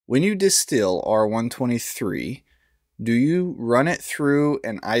When you distill R123, do you run it through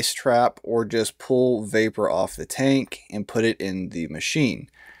an ice trap or just pull vapor off the tank and put it in the machine?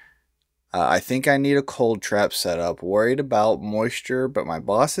 I think I need a cold trap setup, worried about moisture, but my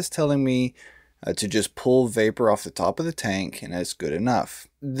boss is telling me to just pull vapor off the top of the tank and that's good enough.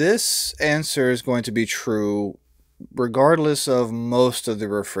 This answer is going to be true regardless of most of the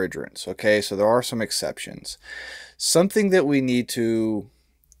refrigerants, okay? So there are some exceptions. Something that we need to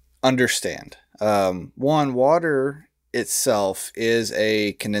understand. One, water itself is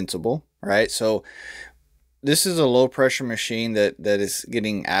a condensable, right? So this is a low pressure machine that is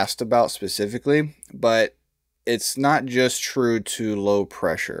getting asked about specifically, but it's not just true to low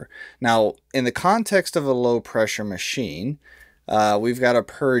pressure. Now, in the context of a low pressure machine, we've got a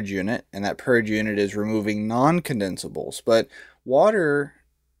purge unit, and that purge unit is removing non-condensables, but water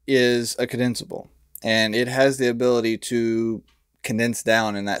is a condensable, and it has the ability to condense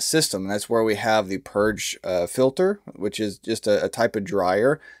down in that system. And that's where we have the purge filter, which is just a type of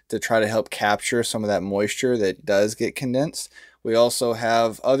dryer to try to help capture some of that moisture that does get condensed. We also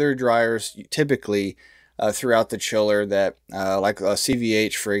have other dryers typically throughout the chiller that, like a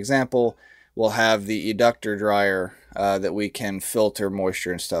CVH, for example, will have the eductor dryer that we can filter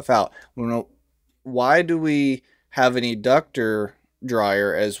moisture and stuff out. Why do we have an eductor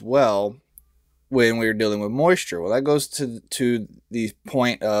dryer as well when we're dealing with moisture? Well, that goes to the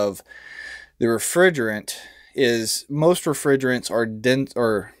point of the refrigerant. Is most refrigerants are dense,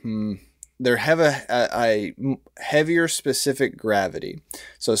 or they have a heavier specific gravity.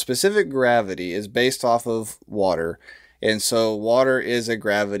 So specific gravity is based off of water, and so water is a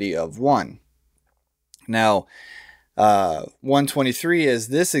gravity of 1. Now, 123 is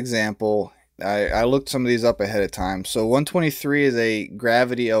this example. I looked some of these up ahead of time. So 123 is a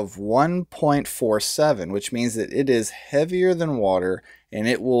gravity of 1.47, which means that it is heavier than water and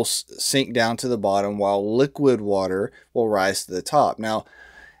it will sink down to the bottom while liquid water will rise to the top. Now,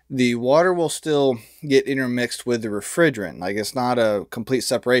 the water will still get intermixed with the refrigerant. Like, it's not a complete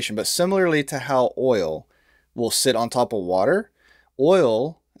separation, but similarly to how oil will sit on top of water,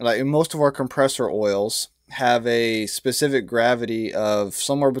 oil, like in most of our compressor oils, have a specific gravity of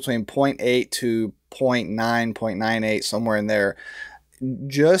somewhere between 0.8 to 0.9, 0.98, somewhere in there,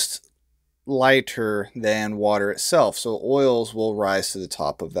 just lighter than water itself. So oils will rise to the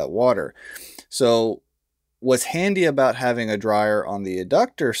top of that water. So what's handy about having a dryer on the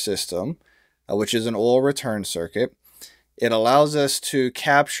eductor system, which is an oil return circuit, it allows us to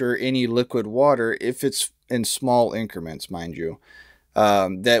capture any liquid water, if it's in small increments, mind you,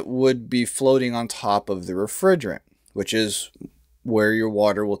 that would be floating on top of the refrigerant, which is where your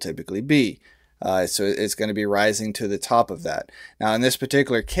water will typically be. So it's going to be rising to the top of that. Now, in this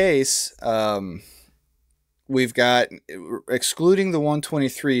particular case, we've got, excluding the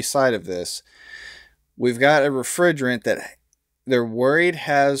 123 side of this, we've got a refrigerant that they're worried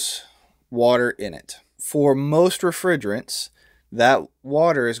has water in it. For most refrigerants, that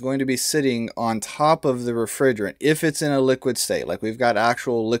water is going to be sitting on top of the refrigerant if it's in a liquid state. Like, we've got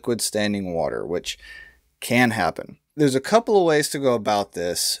actual liquid standing water, which can happen. There's a couple of ways to go about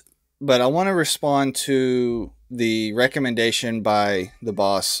this, but I want to respond to the recommendation by the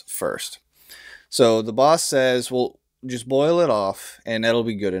boss first. So the boss says, well, just boil it off and that'll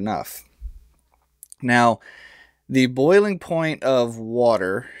be good enough. Now, the boiling point of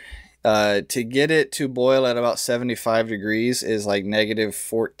water, to get it to boil at about 75 degrees is like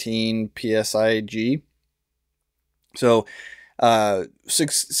 -14 psig. So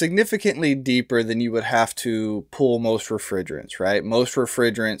significantly deeper than you would have to pull most refrigerants, right? Most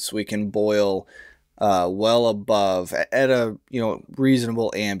refrigerants we can boil well above, at a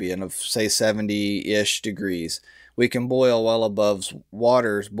reasonable ambient of say 70-ish degrees. We can boil well above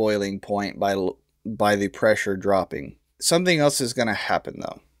water's boiling point by the pressure dropping. Something else is going to happen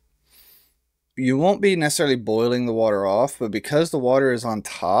though. You won't be necessarily boiling the water off, but because the water is on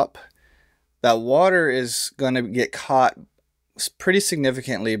top, that water is going to get caught pretty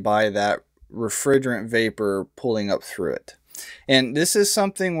significantly by that refrigerant vapor pulling up through it. And this is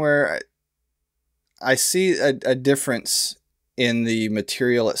something where I see a difference in the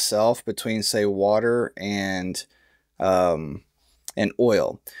material itself between, say, water and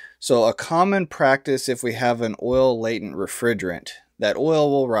oil. So a common practice, if we have an oil latent refrigerant, that oil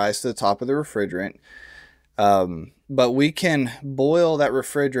will rise to the top of the refrigerant, but we can boil that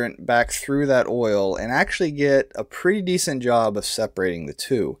refrigerant back through that oil and actually get a pretty decent job of separating the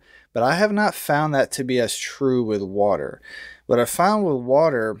two. But I have not found that to be as true with water. What I found with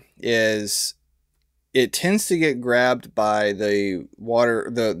water is it tends to get grabbed by the water,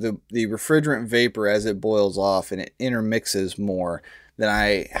 the refrigerant vapor as it boils off, and it intermixes more than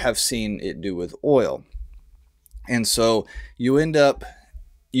I have seen it do with oil. And so you end up,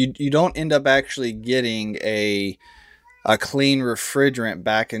 you don't end up actually getting a clean refrigerant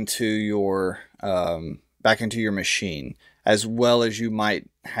back into your machine as well as you might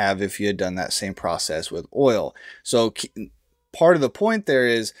have if you had done that same process with oil. So part of the point there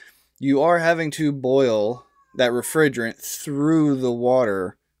is you are having to boil that refrigerant through the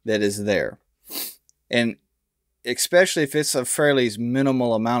water that is there. And especially if it's a fairly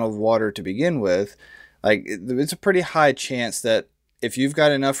minimal amount of water to begin with, like it's a pretty high chance that if you've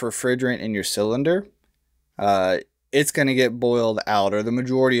got enough refrigerant in your cylinder, it's going to get boiled out, or the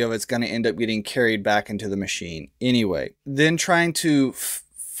majority of it's going to end up getting carried back into the machine anyway. Then trying to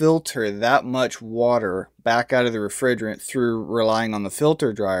filter that much water back out of the refrigerant through relying on the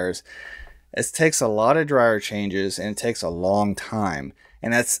filter dryers, it takes a lot of dryer changes and it takes a long time.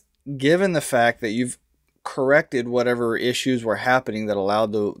 And that's given the fact that you've corrected whatever issues were happening that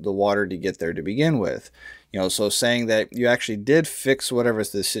allowed the water to get there to begin with. So saying that you actually did fix whatever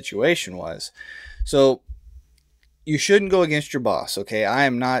the situation was. So you shouldn't go against your boss, okay? I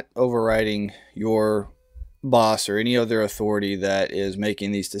am not overriding your boss or any other authority that is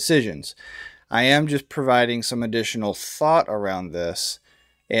making these decisions. I am just providing some additional thought around this,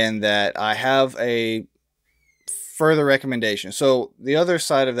 and that I have a further recommendation. So the other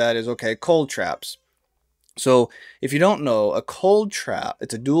side of that is, okay, cold traps. So if you don't know, a cold trap,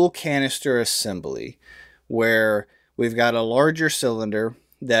 it's a dual canister assembly where we've got a larger cylinder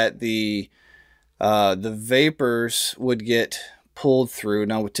that the vapors would get pulled through.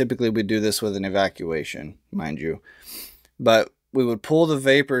 Now, typically we do this with an evacuation, mind you, but we would pull the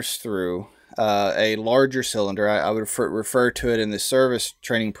vapors through a larger cylinder. I would refer to it in the service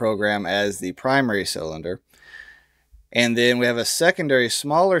training program as the primary cylinder. And then we have a secondary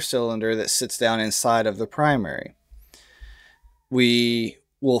smaller cylinder that sits down inside of the primary. We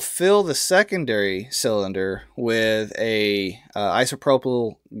will fill the secondary cylinder with a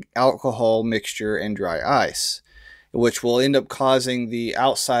isopropyl alcohol mixture and dry ice, which will end up causing the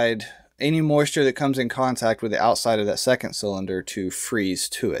outside, any moisture that comes in contact with the outside of that second cylinder to freeze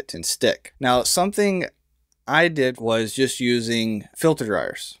to it and stick. Now, something I did was just using filter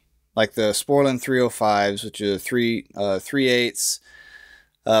dryers, like the Sporlan 305s, which is a 3/8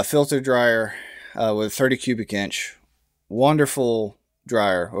 filter dryer with 30 cubic inch. Wonderful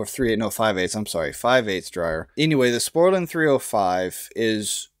dryer, or 5/8, I'm sorry, 5/8 dryer. Anyway, the Sporlan 305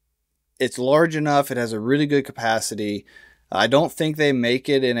 it's large enough, it has a really good capacity. I don't think they make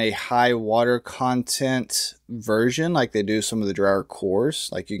it in a high water content version like they do some of the dryer cores.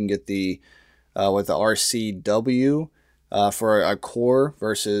 Like you can get the with the RCW for a core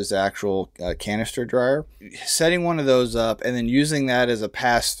versus the actual canister dryer. Setting one of those up and then using that as a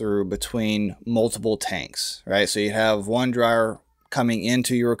pass-through between multiple tanks, right? So you have one dryer coming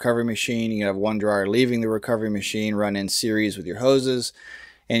into your recovery machine, you have one dryer leaving the recovery machine, run in series with your hoses,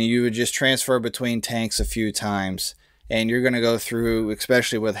 and you would just transfer between tanks a few times. And you're going to go through,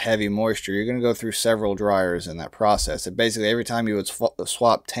 especially with heavy moisture, you're going to go through several dryers in that process. And basically every time you would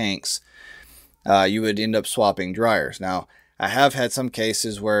swap tanks, you would end up swapping dryers. Now, I have had some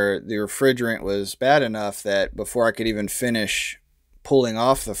cases where the refrigerant was bad enough that before I could even finish pulling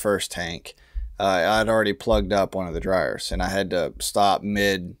off the first tank, I'd already plugged up one of the dryers, and I had to stop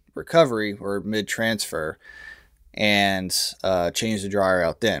mid-recovery or mid-transfer and change the dryer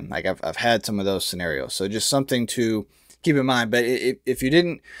out then. Like I've had some of those scenarios. So just something to keep in mind. But if you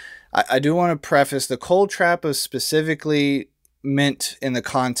didn't, I do want to preface, the cold trap is specifically meant in the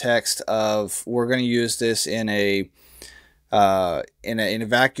context of we're going to use this in an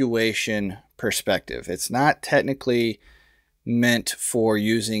evacuation perspective. It's not technically meant for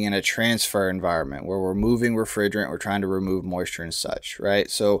using in a transfer environment where we're moving refrigerant, we're trying to remove moisture and such, right?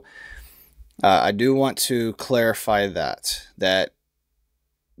 So I do want to clarify that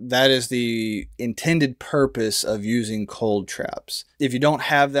is the intended purpose of using cold traps. If you don't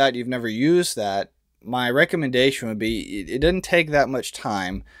have that, you've never used that, my recommendation would be, it doesn't take that much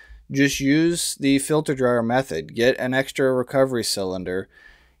time. Just use the filter dryer method. Get an extra recovery cylinder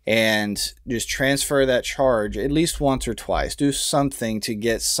and just transfer that charge at least once or twice. Do something to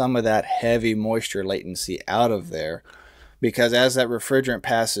get some of that heavy moisture latency out of there, because as that refrigerant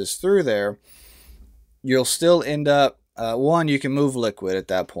passes through there, you'll still end up, one, you can move liquid at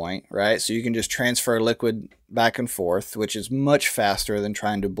that point, right? So you can just transfer liquid back and forth, which is much faster than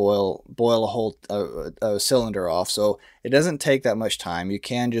trying to boil a whole cylinder off. So it doesn't take that much time. You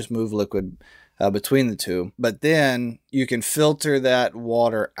can just move liquid between the two, but then you can filter that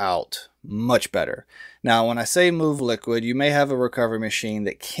water out much better. Now, when I say move liquid, you may have a recovery machine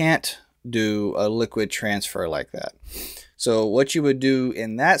that can't do a liquid transfer like that. So what you would do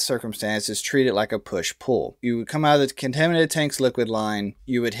in that circumstance is treat it like a push-pull. You would come out of the contaminated tank's liquid line,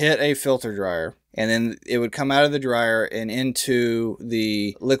 you would hit a filter dryer, and then it would come out of the dryer and into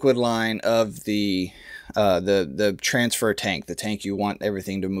the liquid line of the transfer tank, the tank you want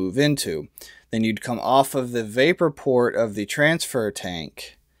everything to move into. Then you'd come off of the vapor port of the transfer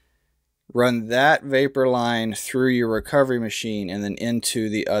tank, run that vapor line through your recovery machine, and then into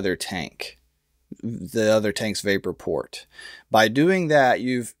the other tank, the other tank's vapor port. By doing that,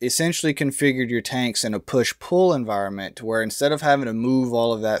 you've essentially configured your tanks in a push-pull environment to where instead of having to move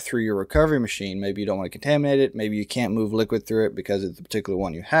all of that through your recovery machine, maybe you don't want to contaminate it, maybe you can't move liquid through it because it's the particular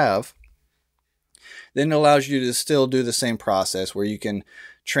one you have, then it allows you to still do the same process where you can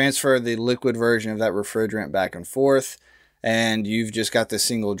transfer the liquid version of that refrigerant back and forth, and you've just got this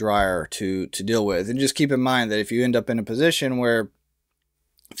single dryer to deal with. And just keep in mind that if you end up in a position where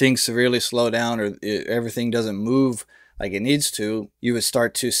things severely slow down or everything doesn't move like it needs to, you would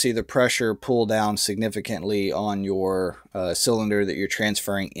start to see the pressure pull down significantly on your cylinder that you're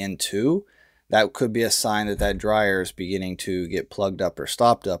transferring into. That could be a sign that that dryer is beginning to get plugged up or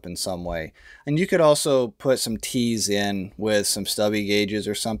stopped up in some way. And you could also put some T's in with some stubby gauges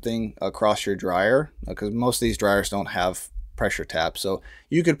or something across your dryer, because most of these dryers don't have pressure taps. So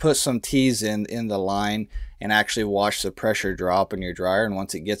you could put some T's in the line and actually watch the pressure drop in your dryer. And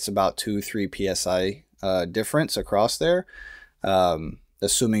once it gets about 2-3 psi difference across there,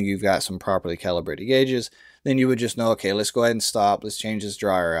 assuming you've got some properly calibrated gauges, then you would just know, okay, let's go ahead and stop. Let's change this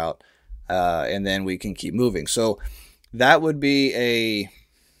dryer out. And then we can keep moving. So that would be a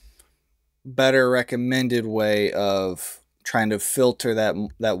better recommended way of trying to filter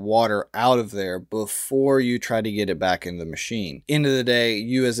that water out of there before you try to get it back in the machine. End of the day,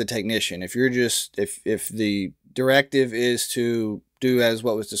 you as a technician, if the directive is to do as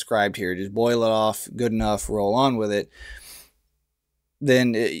what was described here, just boil it off, good enough, roll on with it,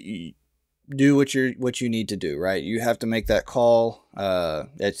 then do what you need to do, right? You have to make that call.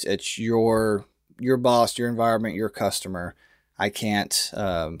 It's your boss, your environment, your customer. I can't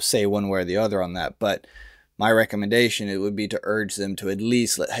say one way or the other on that, but my recommendation, it would be to urge them to at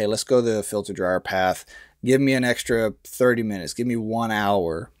least hey, let's go the filter dryer path. Give me an extra 30 minutes. Give me 1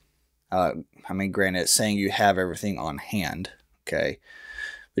 hour. I mean, granted, it's saying you have everything on hand, okay?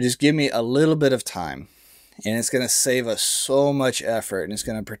 But just give me a little bit of time. And it's going to save us so much effort, and it's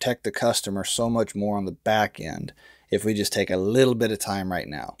going to protect the customer so much more on the back end if we just take a little bit of time right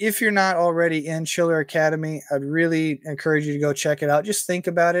now. If you're not already in Chiller Academy, I'd really encourage you to go check it out. Just think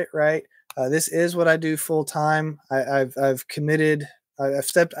about it, right? This is what I do full time. I've committed. I've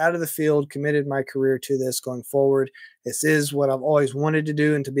stepped out of the field, committed my career to this going forward. This is what I've always wanted to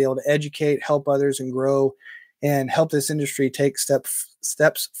do, and to be able to educate, help others, and grow, and help this industry take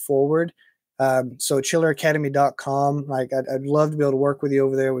steps forward. So chilleracademy.com. Like I'd love to be able to work with you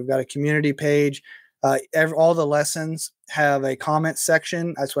over there. We've got a community page. All the lessons have a comment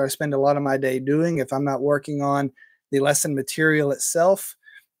section. That's what I spend a lot of my day doing. If I'm not working on the lesson material itself,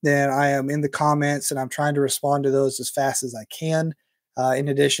 then I am in the comments and I'm trying to respond to those as fast as I can, in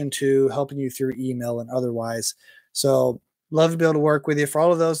addition to helping you through email and otherwise. So love to be able to work with you. For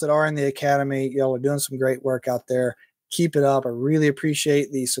all of those that are in the academy, y'all are doing some great work out there. Keep it up. I really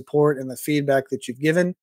appreciate the support and the feedback that you've given.